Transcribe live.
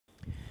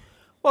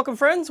Welcome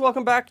friends,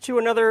 welcome back to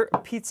another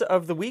pizza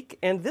of the week,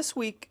 and this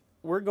week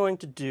we're going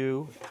to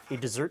do a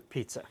dessert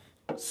pizza.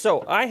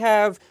 So I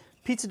have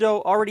pizza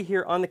dough already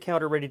here on the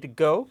counter ready to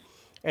go,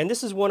 and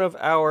this is one of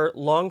our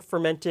long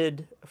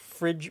fermented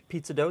fridge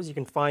pizza doughs. You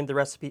can find the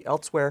recipe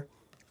elsewhere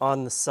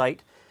on the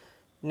site.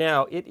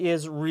 Now it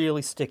is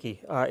really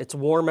sticky. It's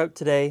warm out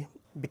today.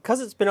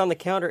 Because it's been on the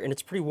counter and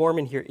it's pretty warm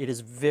in here, it is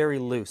very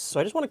loose. So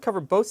I just want to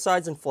cover both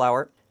sides in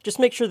flour. Just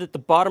make sure that the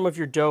bottom of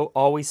your dough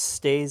always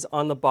stays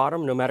on the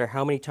bottom, no matter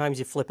how many times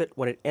you flip it.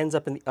 When it ends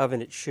up in the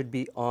oven, it should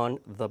be on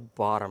the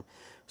bottom.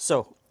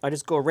 So I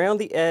just go around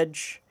the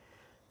edge,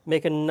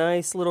 make a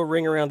nice little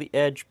ring around the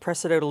edge,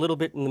 press it out a little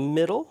bit in the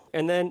middle,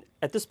 and then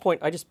at this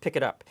point, I just pick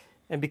it up.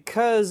 And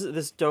because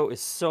this dough is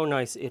so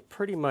nice, it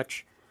pretty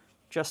much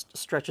just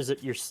stretches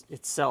it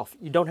itself.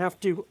 You don't have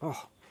to,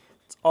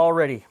 it's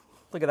already,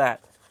 look at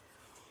that.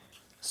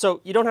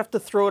 So you don't have to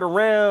throw it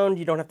around,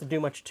 you don't have to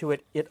do much to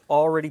it, it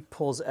already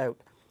pulls out.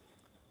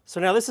 So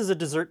now this is a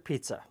dessert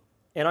pizza,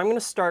 and I'm going to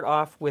start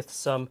off with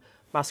some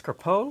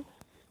mascarpone,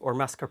 or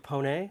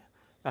mascarpone,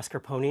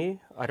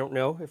 I don't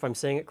know if I'm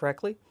saying it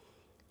correctly.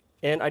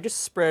 And I just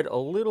spread a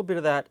little bit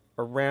of that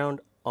around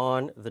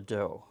on the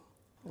dough.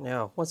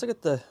 Now, once I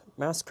get the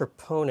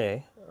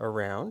mascarpone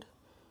around,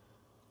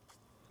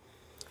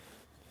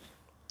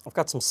 I've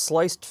got some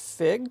sliced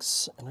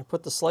figs, and I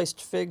put the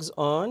sliced figs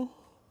on.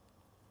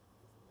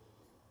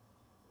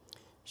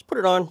 Just put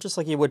it on just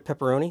like you would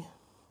pepperoni.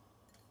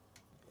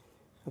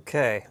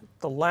 Okay,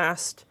 the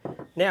last.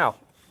 Now,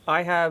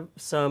 I have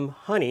some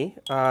honey.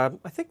 I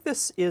think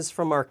this is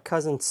from our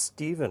cousin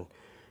Stephen.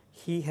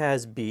 He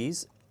has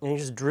bees, and you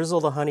just drizzle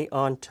the honey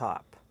on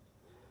top.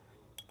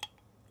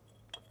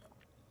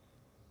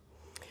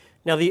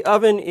 Now the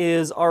oven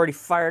is already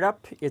fired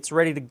up. It's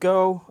ready to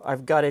go.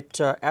 I've got it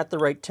at the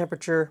right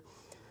temperature.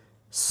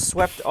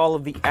 Swept all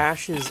of the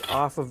ashes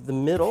off of the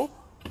middle.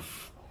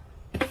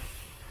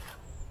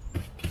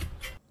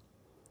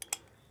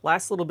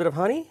 Last little bit of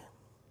honey,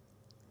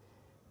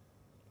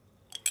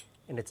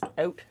 and it's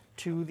out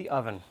to the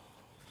oven.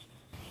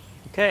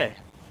 Okay,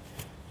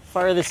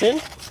 fire this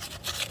in.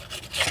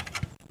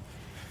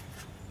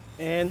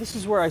 And this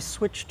is where I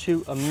switch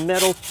to a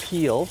metal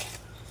peel,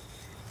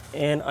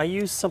 and I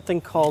use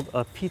something called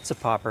a pizza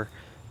popper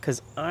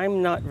because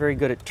I'm not very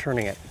good at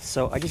turning it.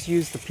 So I just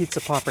use the pizza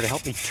popper to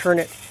help me turn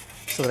it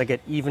so that I get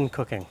even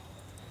cooking.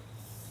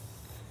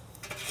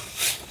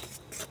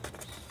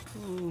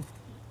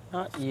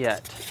 Not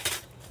yet.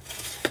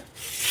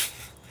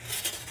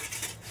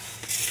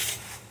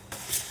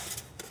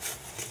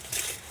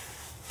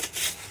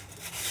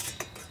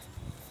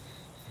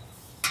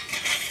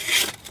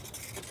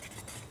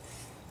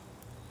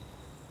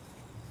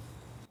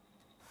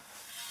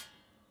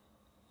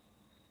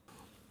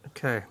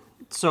 Okay,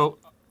 so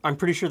I'm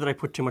pretty sure that I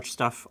put too much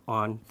stuff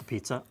on the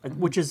pizza,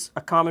 which is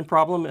a common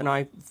problem, and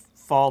I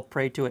fall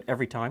prey to it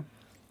every time.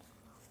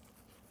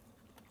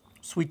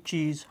 Sweet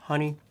cheese,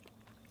 honey,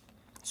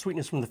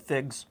 sweetness from the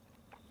figs.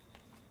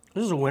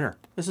 This is a winner.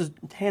 This is,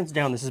 hands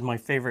down, this is my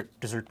favorite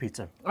dessert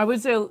pizza. I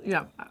would say,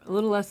 yeah, a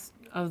little less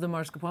of the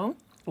mascarpone.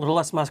 A little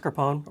less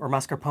mascarpone, or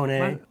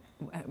mascarpone,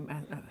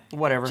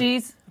 whatever.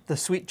 Cheese. The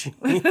sweet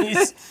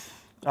cheese.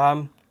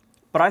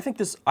 But I think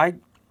this, I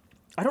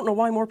don't know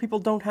why more people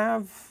don't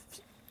have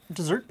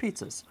dessert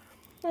pizzas.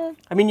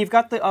 I mean, you've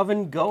got the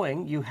oven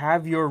going, you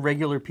have your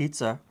regular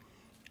pizza,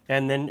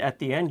 and then at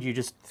the end you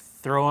just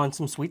throw on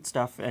some sweet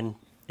stuff and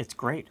it's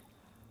great.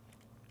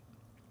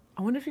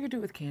 I wonder if you could do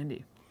it with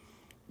candy.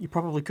 You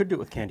probably could do it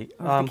with candy.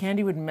 Or if the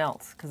candy would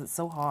melt because it's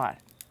so hot.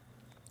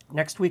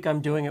 Next week I'm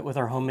doing it with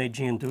our homemade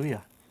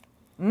gianduja.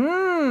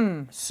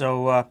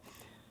 So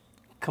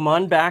come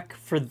on back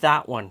for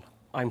that one.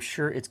 I'm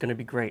sure it's going to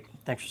be great.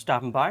 Thanks for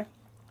stopping by.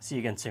 See you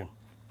again soon.